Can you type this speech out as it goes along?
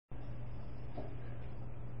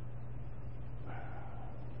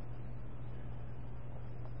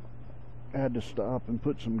had to stop and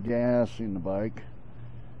put some gas in the bike.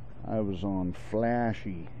 I was on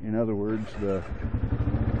flashy. In other words, the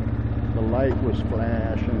light was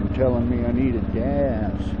flashing, telling me I needed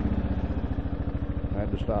gas. I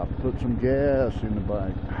had to stop and put some gas in the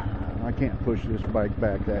bike. I can't push this bike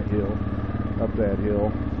back that hill, up that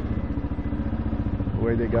hill. The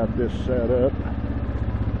way they got this set up,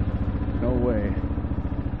 no way.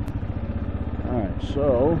 Alright,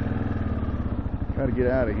 so got to get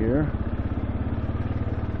out of here.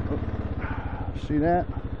 Oh, see that?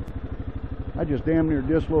 I just damn near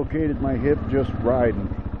dislocated my hip just riding.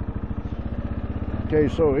 Okay,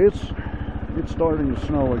 so it's starting to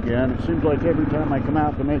snow again. It seems like every time I come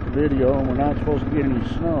out to make a video and we're not supposed to get any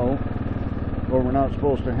snow, or we're not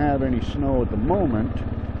supposed to have any snow at the moment.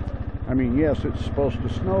 I mean, yes, it's supposed to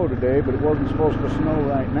snow today, but it wasn't supposed to snow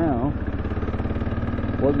right now.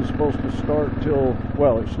 It wasn't supposed to start till,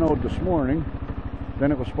 well, it snowed this morning.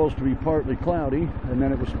 Then it was supposed to be partly cloudy, and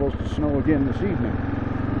then it was supposed to snow again this evening.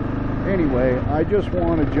 Anyway, I just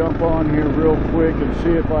want to jump on here real quick and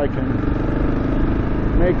see if I can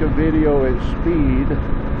make a video at speed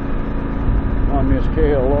on this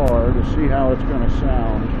KLR to see how it's going to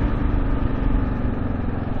sound.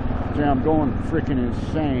 See, I'm going freaking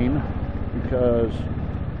insane because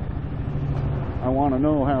I want to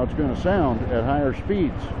know how it's going to sound at higher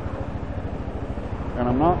speeds. And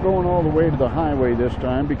I'm not going all the way to the highway this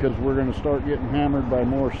time because we're going to start getting hammered by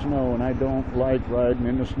more snow, and I don't like riding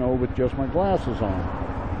in the snow with just my glasses on.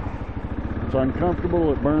 It's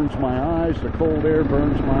uncomfortable, it burns my eyes, the cold air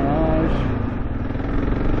burns my eyes.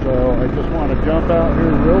 So I just want to jump out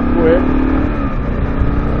here real quick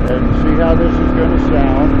and see how this is going to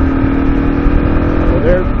sound. So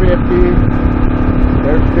there's 50,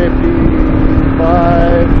 there's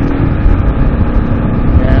 55,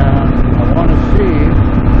 and I want to see,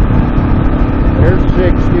 there's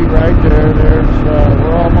 60 right there,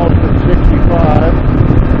 we're almost at 65.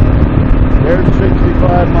 There's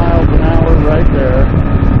 65 miles an hour right there,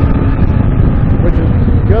 which is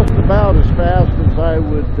just about as fast as I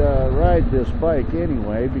would ride this bike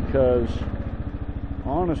anyway, because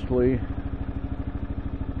honestly,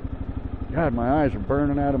 God, my eyes are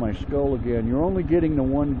burning out of my skull again. You're only getting the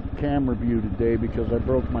one camera view today because I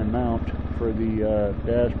broke my mount for the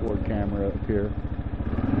dashboard camera up here.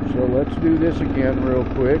 So let's do this again real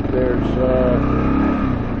quick.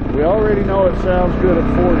 We already know it sounds good at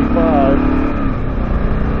 45.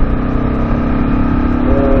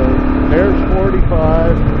 There's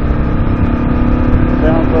 45.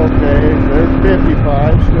 Sounds okay. There's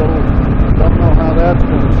 55. Still don't know how that's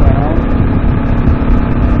going to sound.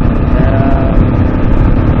 And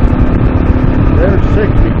there's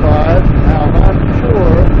 65. Now I'm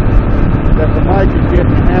sure that the mic is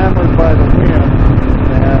getting hammered by the wind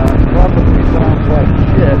and probably sounds like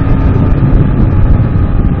shit.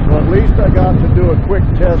 So at least I got to do a quick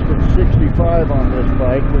test at 65 on this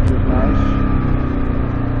bike, which is nice.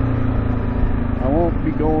 I won't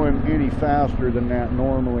be going any faster than that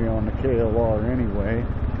normally on the KLR anyway.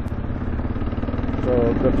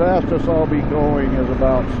 So the fastest I'll be going is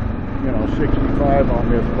about, 65 on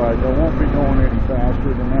this bike. I won't be going any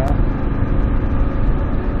faster than that.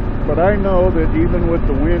 But I know that even with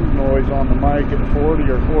the wind noise on the mic at 40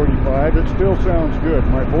 or 45, it still sounds good.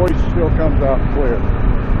 My voice still comes out clear.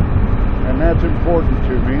 And that's important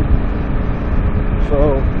to me.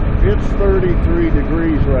 So it's 33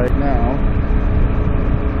 degrees right now.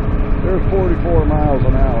 There's 44 miles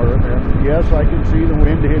an hour, and yes, I can see the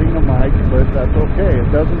wind hitting the mic, but that's okay.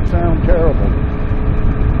 It doesn't sound terrible.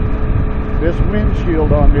 This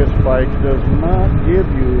windshield on this bike does not give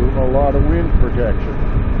you a lot of wind protection.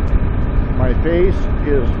 My face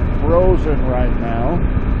is frozen right now,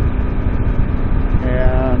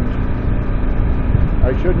 and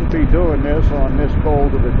I shouldn't be doing this on this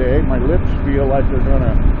cold of a day. My lips feel like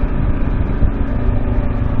they're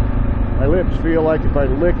my lips feel like if I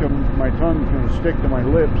lick them, my tongue's going to stick to my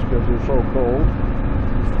lips because they're so cold.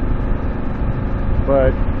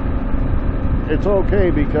 But it's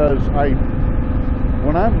okay because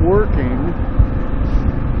when I'm working,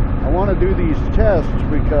 I want to do these tests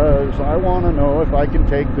because I want to know if I can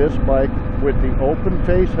take this bike with the open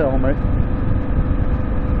face helmet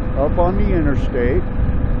up on the interstate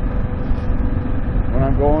when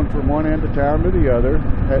I'm going from one end of town to the other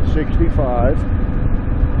at 65.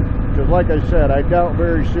 Because like I said, I doubt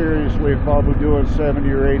very seriously if I'll be doing 70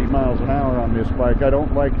 or 80 miles an hour on this bike. I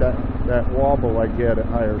don't like that wobble I get at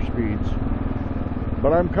higher speeds.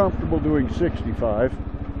 But I'm comfortable doing 60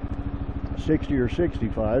 or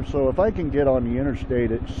 65. So if I can get on the interstate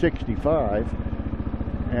at 65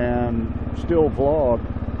 and still vlog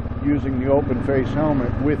using the open face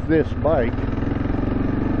helmet with this bike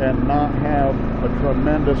and not have a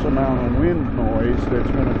tremendous amount of wind noise that's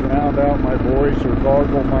going to drown out my voice or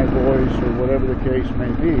gargle my voice or whatever the case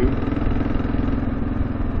may be,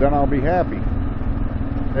 then I'll be happy.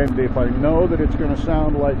 And if I know that it's going to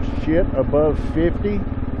sound like shit above 50,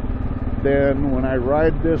 then when I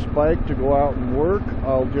ride this bike to go out and work,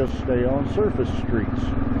 I'll just stay on surface streets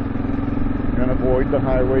and avoid the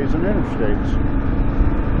highways and interstates,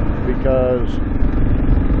 because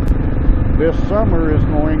this summer is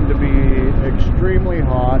going to be extremely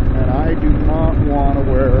hot and I do not want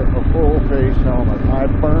to wear a full face helmet. I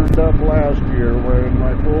burned up last year wearing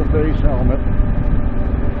my full face helmet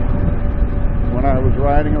when I was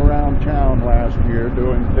riding around town last year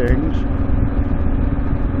doing things.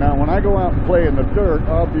 Now when I go out and play in the dirt,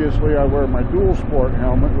 obviously I wear my dual sport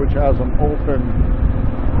helmet, which has an open,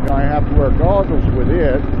 I have to wear goggles with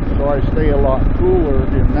it, so I stay a lot cooler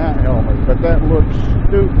in that helmet. But that looks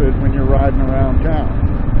stupid when you're riding around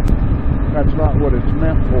town. That's not what it's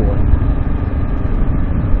meant for.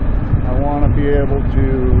 I want to be able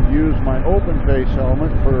to use my open face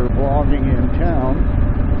helmet for vlogging in town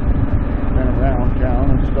and around town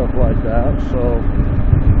and stuff like that, so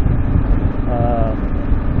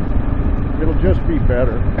it'll just be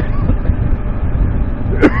better.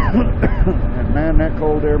 And man, that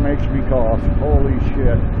cold air makes me cough. Holy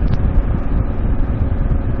shit.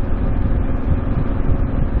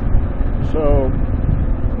 So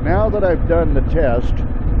now that I've done the test,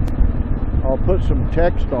 I'll put some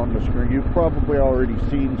text on the screen. You've probably already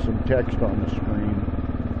seen some text on the screen,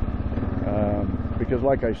 because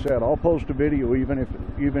like I said, I'll post a video even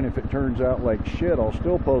if it turns out like shit. I'll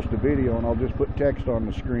still post a video and I'll just put text on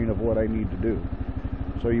the screen of what I need to do.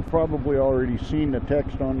 So you've probably already seen the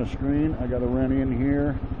text on the screen. I gotta run in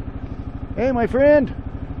here. Hey, my friend.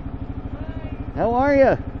 Hi. How are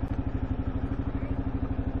you?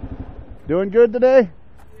 Doing good today?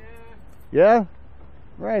 Yeah. Yeah?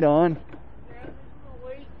 Right on. There's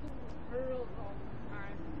away from the girls all the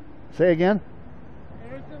time. Say again?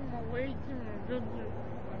 There's away from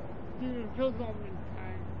the girls all the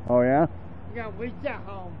time. Oh yeah? You got weights at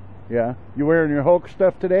home. Yeah. You wearing your Hulk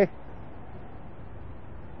stuff today?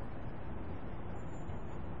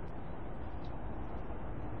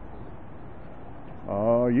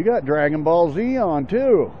 Oh, you got Dragon Ball Z on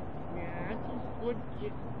too. Yeah, I just flipped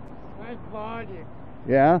it. I bought it.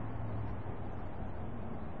 Yeah?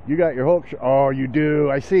 You got your Hulk. Oh, you do.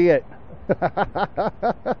 I see it.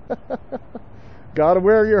 Gotta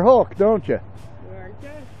wear your Hulk, don't you? Like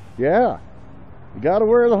that? Yeah. You gotta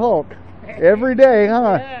wear the Hulk. Every day,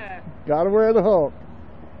 huh? Yeah. Gotta wear the Hulk.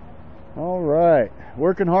 All right.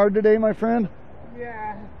 Working hard today, my friend?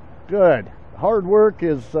 Yeah. Good. Hard work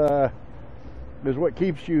is what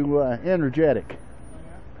keeps you energetic.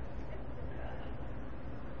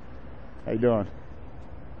 How you doing?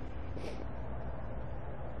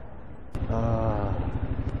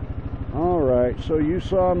 All right, so you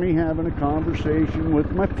saw me having a conversation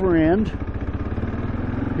with my friend.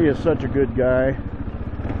 He is such a good guy.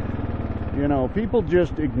 You know, people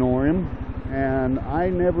just ignore him, and I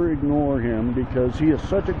never ignore him because he is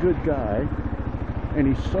such a good guy, and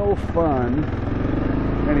he's so fun,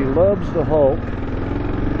 and he loves the Hulk,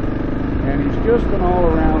 and he's just an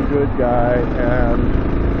all-around good guy, and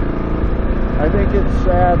I think it's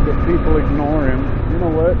sad that people ignore him. You know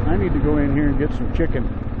what? I need to go in here and get some chicken.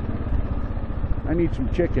 I need some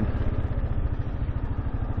chicken.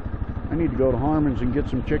 I need to go to Harmon's and get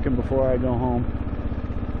some chicken before I go home.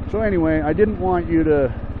 So anyway, I didn't want you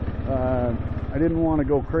to, I didn't want to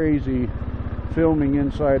go crazy filming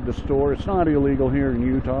inside the store. It's not illegal here in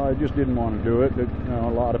Utah. I just didn't want to do it. There, you know,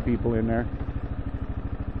 a lot of people in there.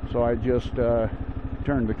 So I just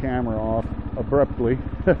turned the camera off abruptly.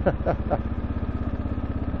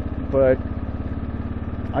 But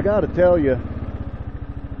I gotta tell you,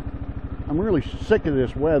 I'm really sick of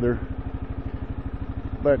this weather.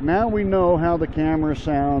 But now we know how the camera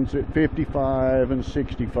sounds at 55 and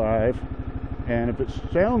 65. And if it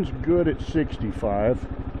sounds good at 65,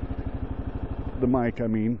 the mic, I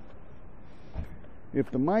mean, if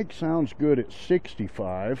the mic sounds good at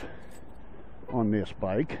 65 on this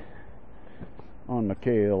bike, on the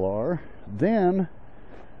KLR, then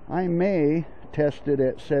I may test it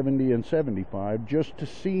at 70 and 75 just to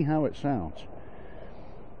see how it sounds.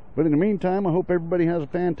 But in the meantime, I hope everybody has a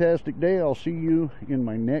fantastic day. I'll see you in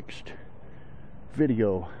my next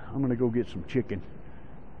video. I'm gonna go get some chicken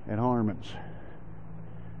at Harmon's.